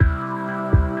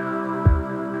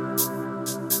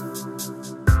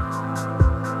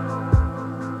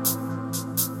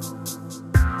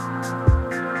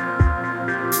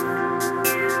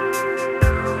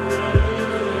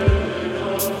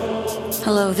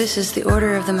Hello, this is the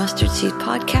Order of the Mustard Seed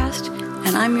podcast,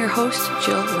 and I'm your host,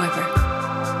 Jill Weber.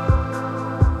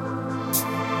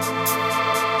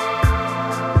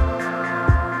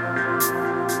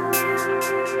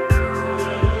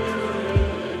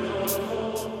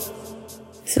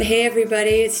 So hey everybody,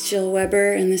 it's Jill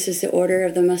Weber, and this is the Order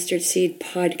of the Mustard Seed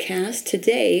podcast.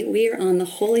 Today we are on the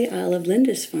Holy Isle of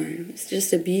Lindisfarne. It's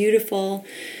just a beautiful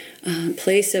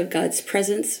place of God's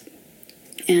presence,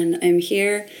 and I'm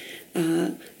here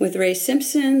with Ray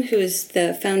Simpson, who is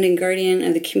the founding guardian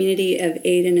of the community of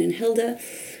Aidan and Hilda,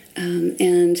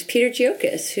 and Peter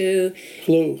Giokas, who...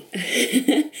 Hello.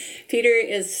 Peter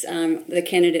is the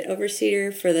candidate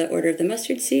overseer for the Order of the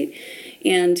Mustard Seed,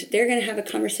 and they're going to have a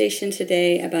conversation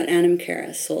today about Anam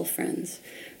Cara, soul friends.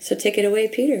 So take it away,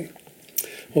 Peter.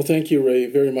 Well, thank you, Ray,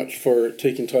 very much for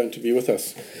taking time to be with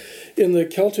us. In the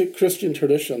Celtic Christian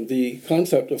tradition, the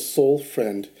concept of soul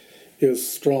friend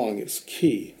is strong, it's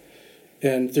key.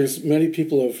 And there's many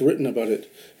people who have written about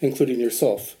it, including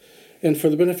yourself. And for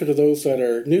the benefit of those that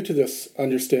are new to this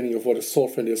understanding of what a soul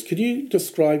friend is, could you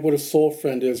describe what a soul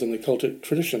friend is in the Celtic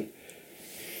tradition?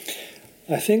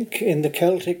 I think in the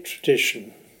Celtic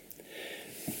tradition,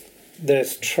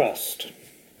 there's trust.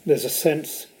 There's a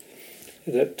sense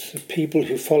that people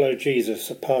who follow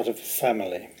Jesus are part of a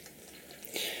family.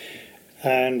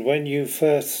 And when you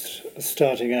first are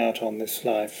starting out on this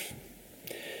life,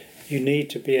 you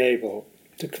need to be able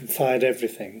to confide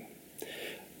everything.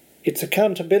 It's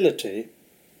accountability,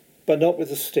 but not with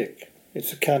a stick.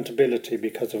 It's accountability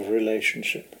because of a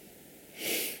relationship.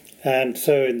 And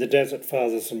so in the desert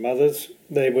fathers and mothers,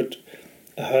 a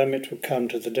hermit would come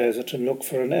to the desert and look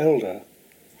for an elder.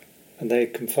 And they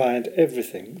confide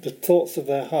everything, the thoughts of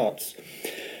their hearts.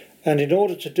 And in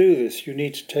order to do this, you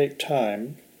need to take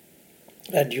time,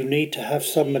 and you need to have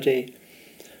somebody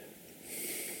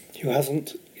who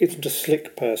isn't a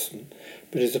slick person,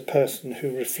 but is a person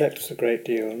who reflects a great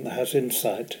deal and has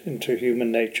insight into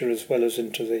human nature as well as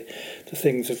into the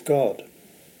things of God.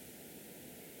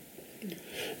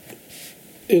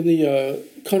 In the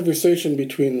conversation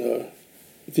between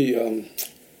the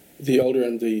elder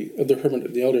and the hermit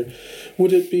and the elder,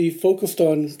 would it be focused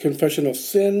on confession of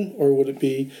sin, or would it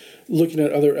be looking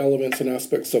at other elements and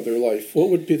aspects of their life? What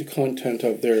would be the content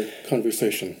of their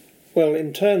conversation? Well,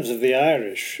 in terms of the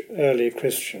Irish early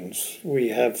Christians, we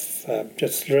have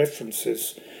just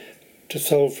references to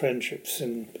soul friendships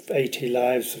in 80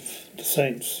 lives of the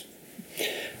saints.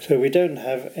 So we don't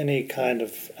have any kind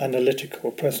of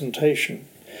analytical presentation.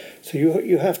 So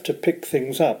you have to pick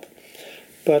things up.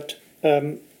 But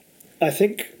I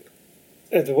think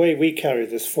the way we carry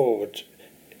this forward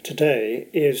today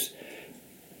is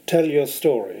tell your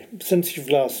story. Since you've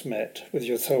last met with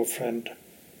your soul friend,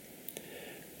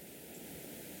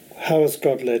 how has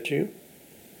God led you?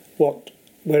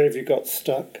 Where have you got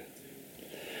stuck?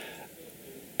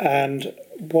 And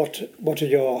what are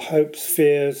your hopes,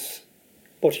 fears?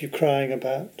 What are you crying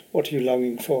about? What are you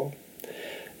longing for?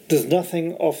 There's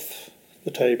nothing off the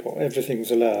table.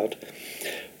 Everything's allowed.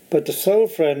 But the soul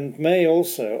friend may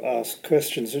also ask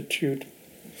questions that you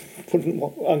wouldn't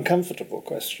want, uncomfortable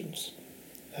questions.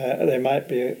 They might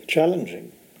be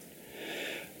challenging.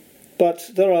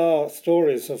 But there are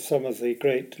stories of some of the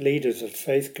great leaders of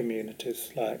faith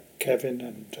communities, like Kevin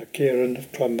and Kieran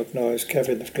of Clonmacnoise,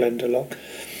 Kevin of Glendalough,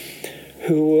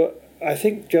 who I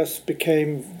think just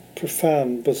became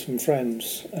profound bosom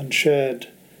friends and shared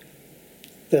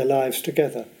their lives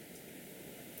together.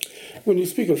 When you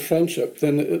speak of friendship,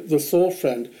 then the soul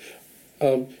friend,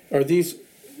 are these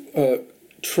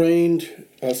trained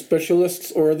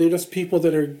specialists, or are they just people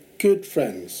that are good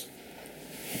friends?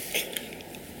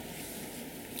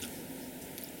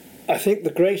 I think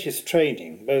the greatest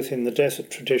training, both in the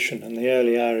desert tradition and the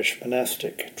early Irish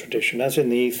monastic tradition, as in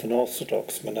the Eastern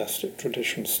Orthodox monastic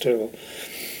tradition still,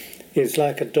 is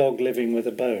like a dog living with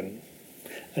a bone.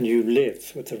 And you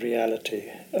live with the reality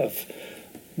of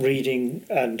reading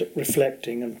and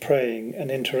reflecting and praying and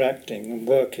interacting and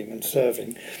working and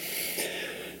serving.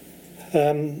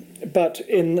 But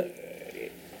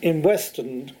in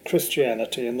Western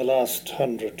Christianity, in the last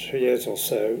 100 years or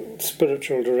so,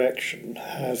 spiritual direction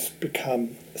has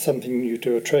become something you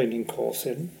do a training course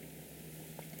in,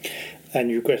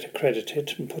 and you get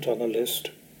accredited and put on a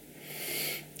list.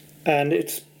 And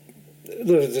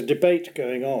there's a debate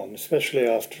going on, especially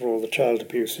after all the child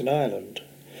abuse in Ireland,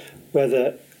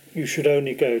 whether you should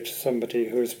only go to somebody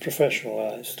who is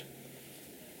professionalised.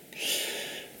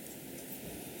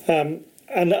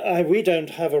 We don't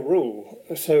have a rule,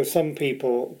 so some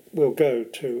people will go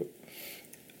to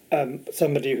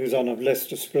somebody who's on a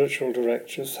list of spiritual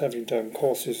directors, having done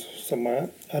courses somewhere,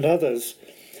 and others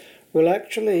will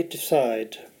actually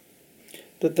decide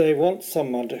that they want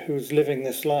someone who's living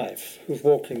this life, who's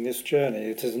walking this journey,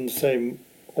 it is in the same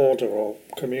order or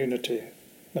community,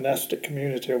 monastic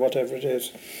community or whatever it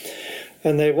is.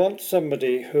 And they want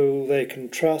somebody who they can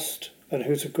trust and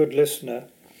who's a good listener,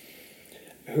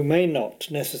 who may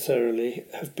not necessarily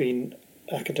have been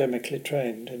academically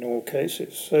trained in all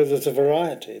cases. So there's a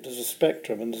variety, there's a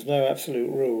spectrum, and there's no absolute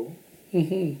rule.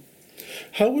 Mm-hmm.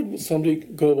 How would somebody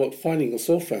go about finding a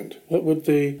soul friend? What would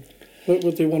they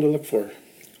want to look for?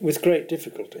 With great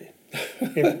difficulty.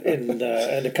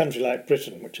 in a country like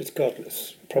Britain, which is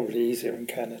godless, probably easier in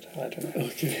Canada, I don't know.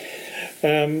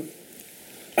 Okay.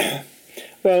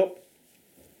 Well,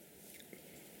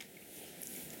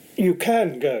 you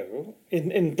can go,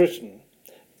 in Britain,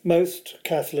 most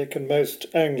Catholic and most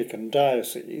Anglican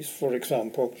dioceses, for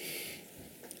example,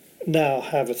 now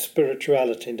have a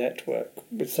spirituality network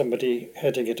with somebody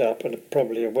heading it up and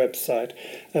probably a website.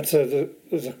 And so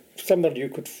there's someone you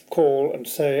could call and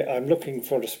say, I'm looking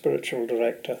for a spiritual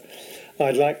director.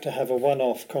 I'd like to have a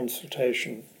one-off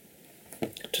consultation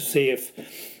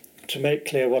to make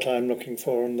clear what I'm looking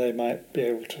for, and they might be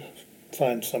able to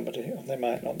find somebody, or they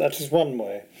might not. That is one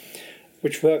way,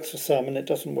 which works for some and it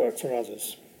doesn't work for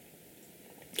others.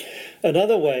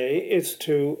 Another way is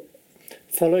to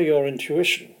follow your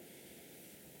intuition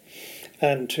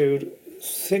and to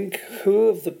think who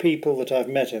of the people that I've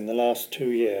met in the last 2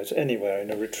 years, anywhere,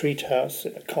 in a retreat house,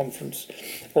 in a conference,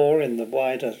 or in the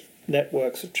wider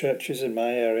networks of churches in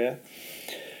my area,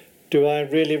 do I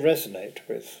really resonate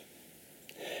with?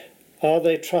 Are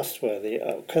they trustworthy?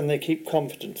 Can they keep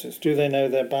confidences? Do they know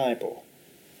their Bible?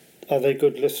 Are they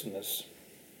good listeners?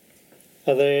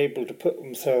 Are they able to put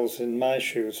themselves in my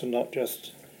shoes and not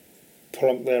just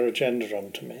plonk their agenda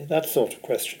onto me? That sort of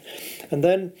question. And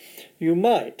then you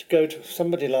might go to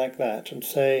somebody like that and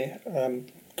say,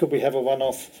 could we have a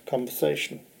one-off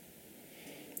conversation?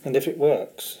 And if it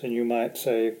works, then you might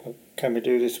say, well, can we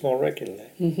do this more regularly?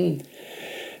 Mm-hmm.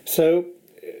 So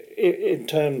in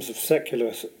terms of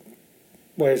secular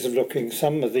ways of looking,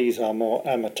 some of these are more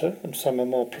amateur and some are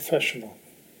more professional.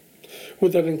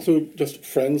 Would that include just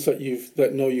friends that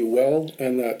know you well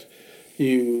and that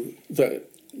you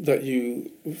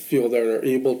feel that are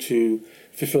able to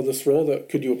fulfill this role? That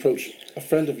could you approach a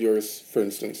friend of yours, for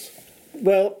instance?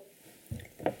 Well,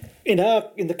 in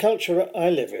the culture I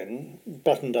live in,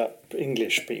 buttoned up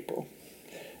English people,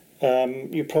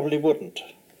 you probably wouldn't.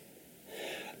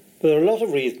 There are a lot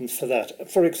of reasons for that.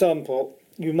 For example,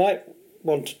 you might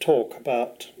want to talk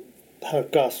about how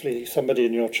ghastly somebody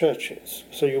in your church is.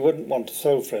 So you wouldn't want a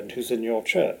soul friend who's in your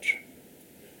church,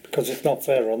 because it's not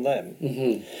fair on them.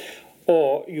 Mm-hmm.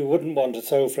 Or you wouldn't want a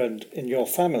soul friend in your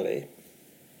family,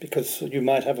 because you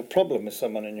might have a problem with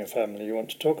someone in your family you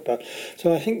want to talk about.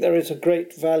 So I think there is a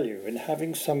great value in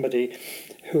having somebody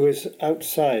who is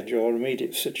outside your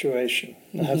immediate situation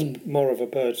and has more of a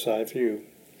bird's eye view.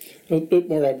 A bit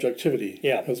more objectivity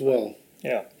as well.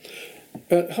 Yeah.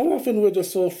 How often would a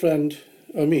soul friend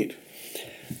meet?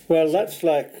 Well, that's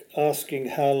like asking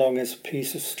how long is a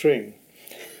piece of string.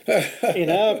 In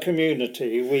our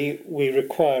community, we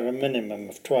require a minimum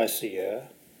of twice a year.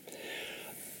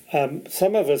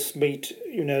 Some of us meet,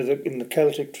 in the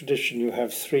Celtic tradition you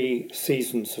have 3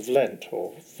 seasons of Lent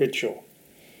or vigil.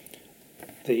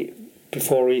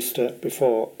 Before Easter,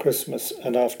 before Christmas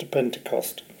and after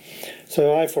Pentecost.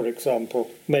 So I, for example,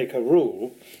 make a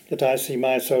rule that I see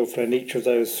my soul friend each of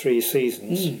those 3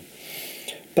 seasons. Mm.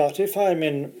 But if I'm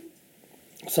in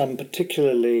some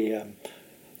particularly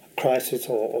crisis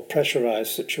or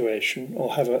pressurised situation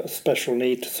or have a special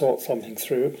need to sort something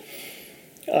through,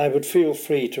 I would feel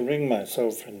free to ring my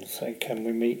soul friend and say, can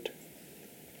we meet?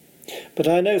 But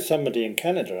I know somebody in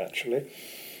Canada, actually,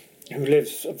 who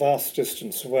lives a vast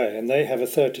distance away, and they have a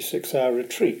 36-hour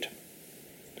retreat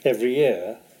every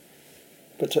year,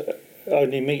 but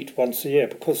only meet once a year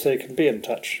because they can be in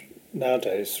touch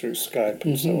nowadays through Skype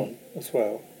and so on as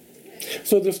well.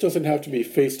 So this doesn't have to be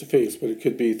face-to-face, but it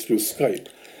could be through Skype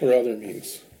or other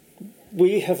means.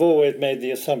 We have always made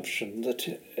the assumption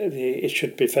that it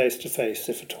should be face-to-face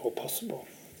if at all possible,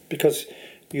 because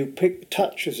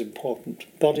touch is important,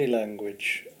 body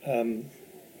language.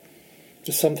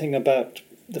 There's something about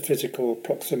the physical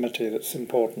proximity that's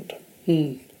important.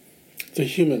 The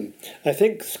human. I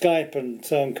think Skype and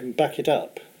so on can back it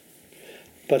up,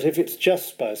 but if it's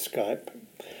just by Skype,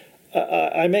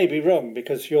 I may be wrong,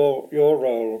 because your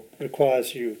role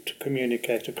requires you to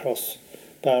communicate across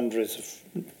boundaries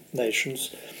of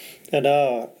nations, and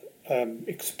our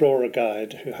explorer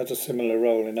guide, who has a similar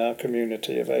role in our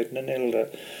community of Aidan and Hilda,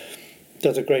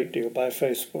 does a great deal by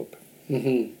Facebook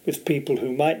with people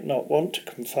who might not want to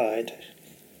confide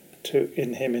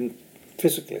in him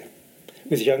physically,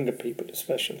 with younger people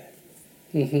especially.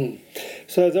 Mm-hmm.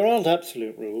 So there aren't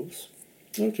absolute rules.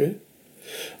 Okay.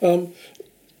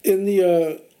 In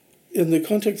the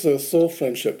context of a soul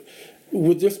friendship,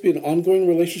 would this be an ongoing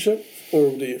relationship, or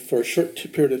would it for a short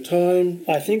period of time?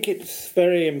 I think it's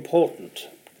very important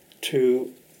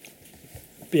to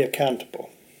be accountable.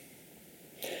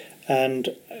 And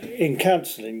in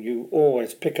counselling, you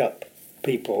always pick up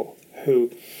people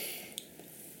who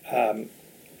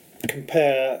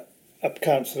compare a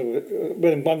counsellor.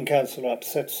 When one counsellor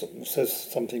upsets them, says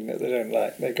something that they don't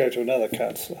like, they go to another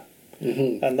counsellor.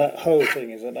 Mm-hmm. And that whole thing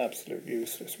is an absolute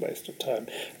useless waste of time.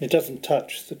 It doesn't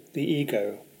touch the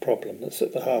ego problem that's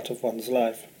at the heart of one's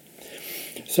life.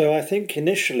 So I think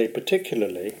initially,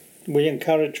 particularly, we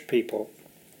encourage people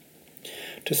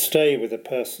to stay with a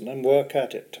person and work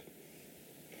at it.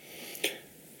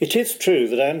 It is true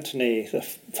that Anthony, the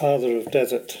father of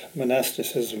desert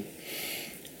monasticism,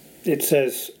 it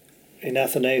says in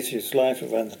Athanasius' Life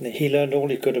of Anthony, he learned all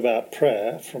he could about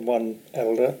prayer from one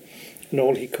elder and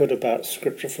all he could about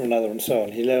scripture from another, and so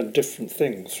on. He learned different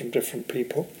things from different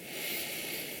people.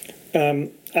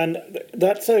 And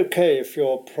that's okay if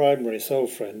your primary soul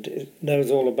friend knows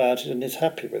all about it and is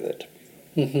happy with it.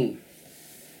 Mm-hmm.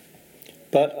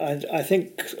 But I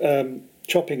think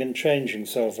chopping and changing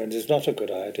soul friends is not a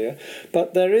good idea.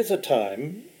 But there is a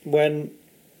time when,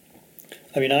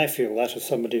 I feel that as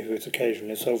somebody who is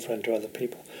occasionally a soul friend to other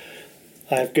people,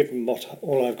 I've given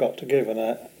all I've got to give,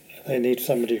 and they need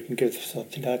somebody who can give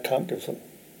something I can't give them.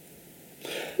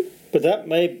 But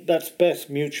that's best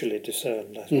mutually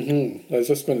discerned, I think. Mm-hmm. I was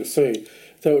just going to say,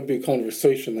 that would be a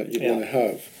conversation that you'd want to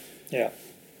have. Yeah.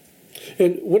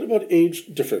 And what about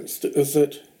age difference?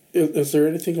 Is there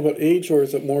anything about age, or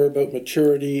is it more about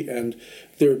maturity and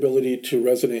their ability to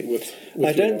resonate with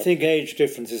I don't think age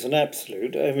difference is an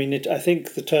absolute. I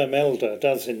think the term elder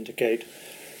does indicate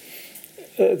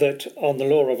that on the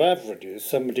law of averages,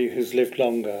 somebody who's lived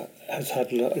longer has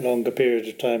had a longer period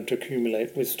of time to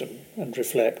accumulate wisdom and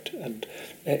reflect and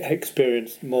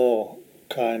experience more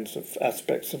kinds of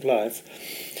aspects of life.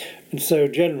 And so,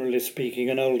 generally speaking,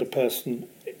 an older person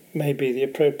may be the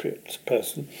appropriate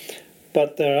person.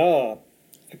 But there are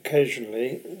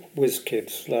occasionally whiz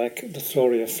kids, like the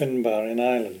story of Finbar in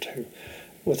Ireland, who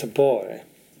was a boy,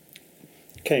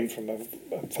 came from a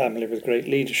family with great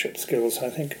leadership skills, I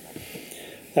think,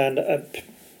 and a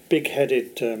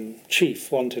big-headed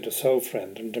chief wanted a soul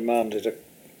friend and demanded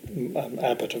an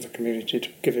abbot of a community to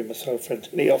give him a soul friend,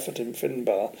 and he offered him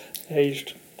Finbar,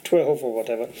 aged 12 or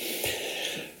whatever,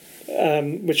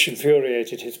 which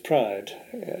infuriated his pride.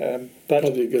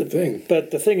 Probably a good thing.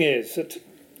 But the thing is that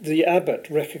the abbot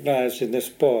recognised in this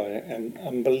boy an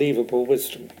unbelievable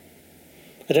wisdom.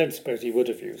 I don't suppose he would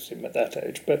have used him at that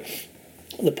age, but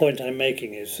the point I'm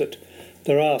making is that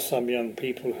there are some young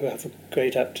people who have a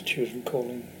great aptitude and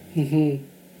calling. Mm-hmm.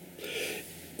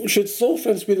 Should soul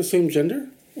friends be the same gender,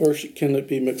 or can it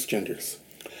be mixed genders?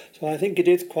 So I think it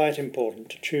is quite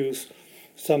important to choose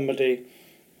somebody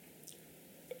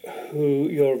who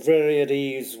you're very at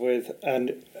ease with,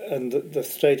 and the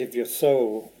state of your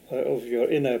soul, of your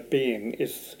inner being,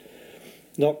 is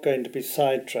not going to be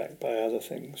sidetracked by other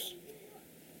things.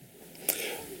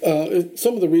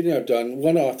 Some of the reading I've done,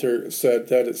 one author said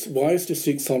that it's wise to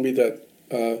seek somebody that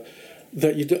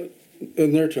you don't,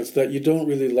 in their terms, that you don't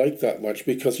really like that much,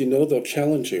 because you know they'll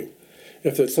challenge you.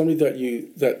 If it's somebody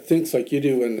that thinks like you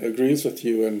do and agrees with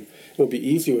you and will be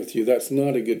easy with you, that's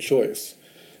not a good choice.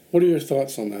 What are your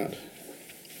thoughts on that?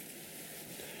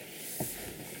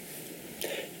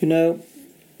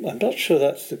 I'm not sure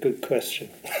that's a good question.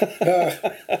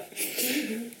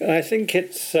 I think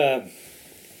it's...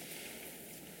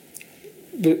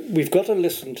 we've got to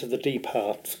listen to the deep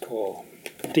heart's call.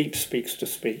 Deep speaks to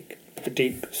speak. The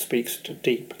deep speaks to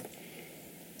deep.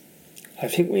 I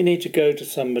think we need to go to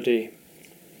somebody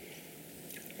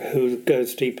who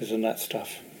goes deeper than that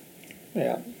stuff.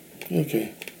 Yeah.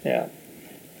 Okay. Yeah.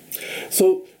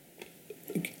 So,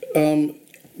 I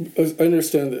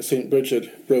understand that St. Bridget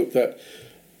wrote that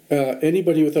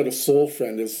anybody without a soul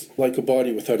friend is like a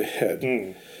body without a head.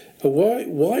 Mm.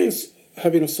 Why is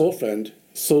having a soul friend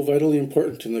so vitally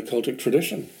important in the Celtic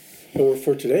tradition, or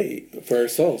for today, for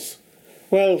ourselves?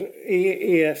 Well,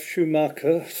 E.F.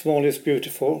 Schumacher, Small is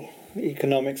Beautiful,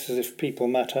 Economics as if People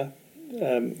Matter,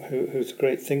 who's a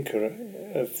great thinker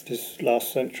of this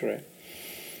last century,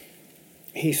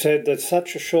 he said there's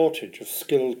such a shortage of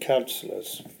skilled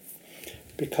counsellors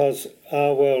because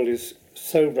our world is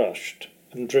so rushed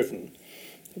and driven.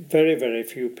 Very, very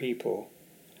few people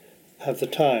have the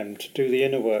time to do the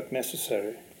inner work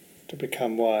necessary to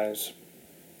become wise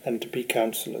and to be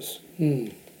counsellors.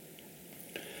 Mm.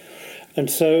 And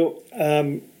so,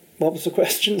 what was the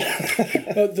question?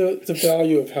 The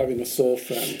value of having a soul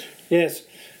friend. Yes.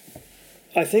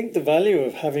 I think the value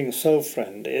of having a soul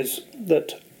friend is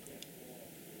that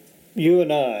you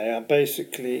and I are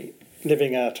basically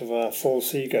living out of our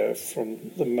false ego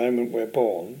from the moment we're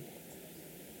born.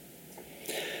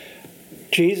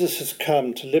 Jesus has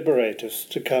come to liberate us,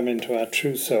 to come into our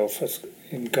true self as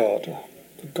in God,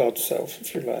 the God self,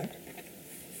 if you like.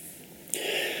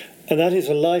 And that is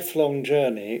a lifelong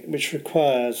journey which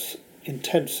requires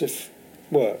intensive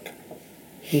work.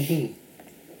 Mm-hmm.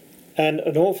 And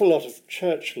an awful lot of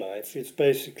church life is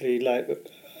basically like the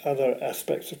other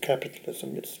aspects of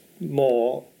capitalism. It's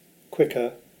more,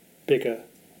 quicker, bigger,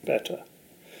 better.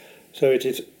 So it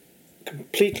is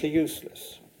completely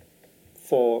useless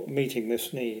for meeting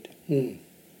this need. Mm.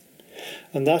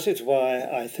 And that is why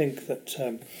I think that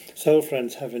soul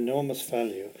friends have enormous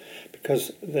value,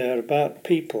 because they're about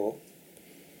people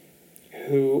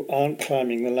who aren't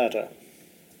climbing the ladder.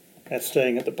 They're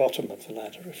staying at the bottom of the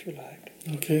ladder, if you like.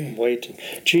 Okay. And waiting.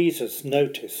 Jesus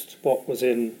noticed what was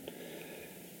in,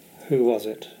 who was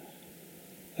it?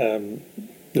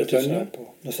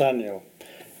 Nathaniel.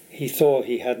 He saw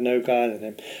he had no guile in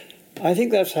him. I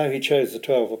think that's how he chose the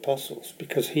 12 apostles,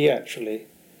 because he actually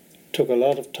took a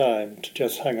lot of time to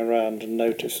just hang around and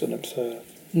notice and observe.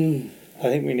 Mm. I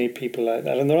think we need people like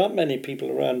that, and there aren't many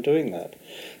people around doing that.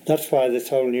 That's why this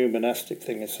whole new monastic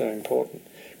thing is so important,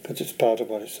 because it's part of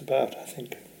what it's about, I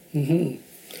think. Mm-hmm.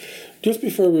 Just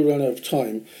before we run out of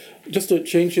time, just to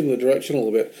change in the direction a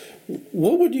little bit,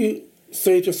 what would you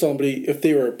say to somebody if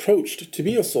they were approached to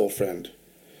be a soul friend?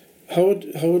 How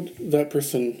would that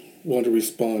person want to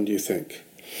respond, do you think?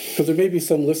 Because there may be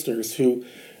some listeners who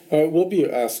will be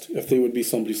asked if they would be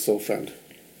somebody's soul friend.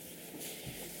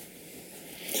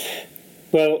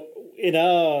 Well, in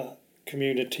our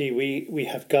community, we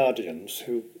have guardians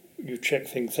who you check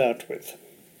things out with.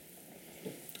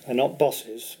 They're not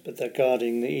bosses, but they're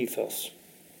guarding the ethos.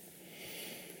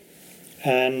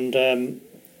 And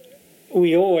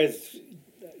we always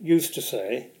used to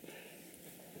say,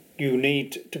 you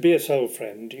need to be a soul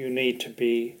friend, you need to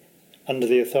be under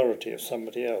the authority of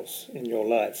somebody else in your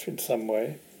life in some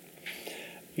way.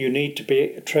 You need to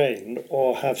be trained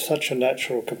or have such a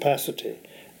natural capacity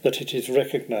that it is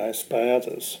recognized by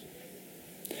others.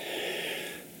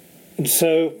 And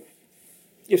so,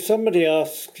 if somebody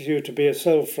asks you to be a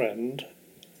soul friend,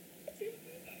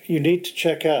 you need to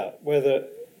check out whether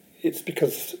it's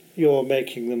because you're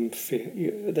making them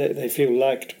feel, they feel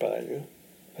liked by you,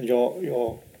 and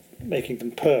you're making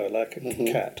them purr like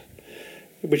a cat,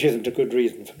 which isn't a good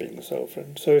reason for being a soul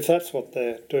friend. So if that's what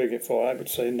they're doing it for, I would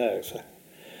say no. So,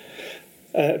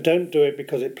 don't do it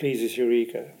because it pleases your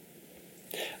ego.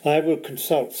 I will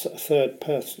consult a third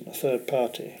person, a third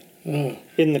party,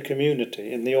 in the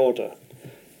community, in the order,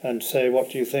 and say,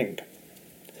 what do you think?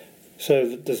 So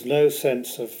that there's no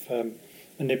sense of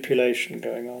manipulation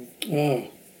going on. Oh.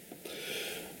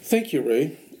 Thank you,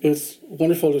 Ray. It's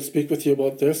wonderful to speak with you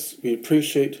about this. We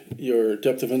appreciate your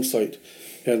depth of insight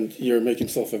and your making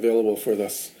yourself available for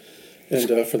this and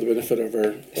for the benefit of the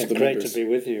members. It's great to be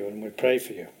with you, and we pray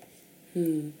for you.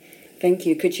 Thank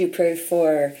you. Could you pray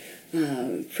for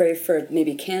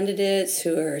maybe candidates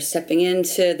who are stepping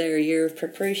into their year of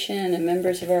preparation and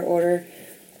members of our order?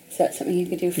 Is that something you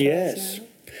could do for us now? Yes.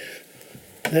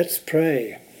 Let's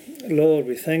pray. Lord,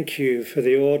 we thank you for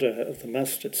the order of the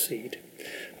mustard seed.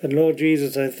 And Lord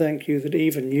Jesus, I thank you that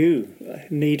even you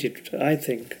needed, I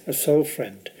think, a soul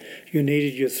friend. You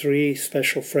needed your 3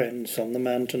 special friends on the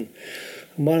mountain.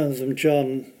 And one of them,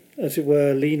 John, as it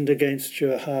were, leaned against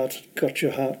your heart, got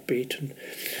your heartbeat, and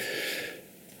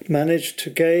managed to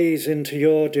gaze into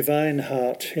your divine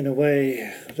heart in a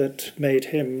way that made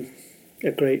him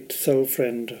a great soul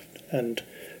friend and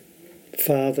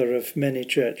father of many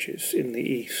churches in the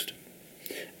East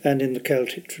and in the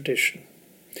Celtic tradition.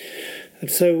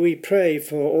 And so we pray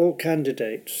for all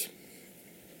candidates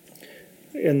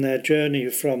in their journey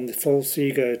from the false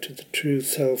ego to the true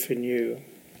self in you,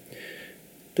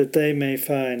 that they may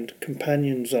find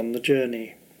companions on the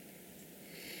journey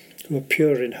who are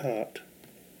pure in heart,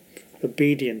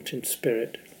 obedient in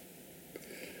spirit,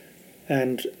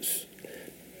 and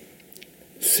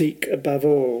seek above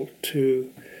all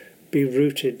to be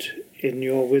rooted in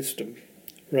your wisdom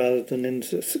rather than in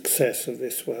the success of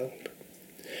this world.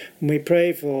 And we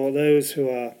pray for those who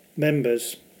are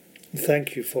members, and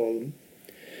thank you for them.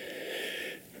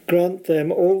 Grant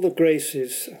them all the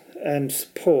graces and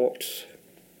support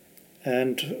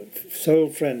and soul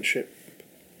friendship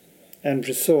and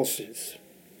resources,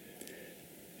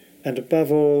 and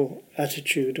above all,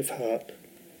 attitude of heart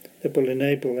that will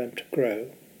enable them to grow.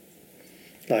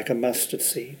 like a mustard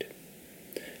seed,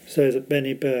 so that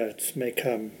many birds may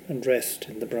come and rest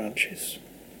in the branches.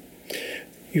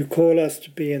 You call us to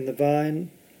be in the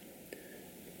vine,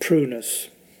 prune us,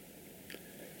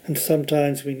 and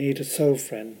sometimes we need a soul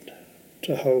friend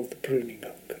to hold the pruning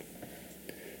hook.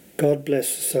 God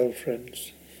bless the soul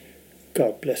friends.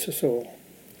 God bless us all.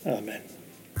 Amen.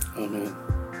 Amen.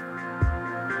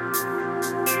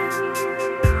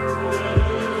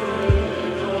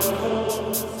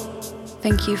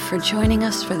 Thank you for joining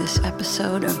us for this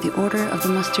episode of the Order of the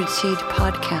Mustard Seed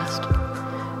podcast.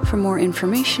 For more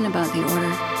information about the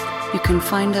order, you can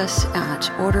find us at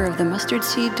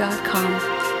orderofthemustardseed.com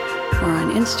or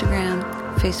on Instagram,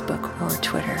 Facebook, or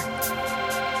Twitter.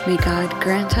 May God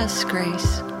grant us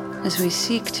grace as we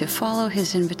seek to follow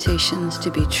his invitations to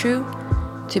be true,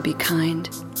 to be kind,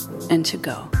 and to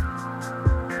go.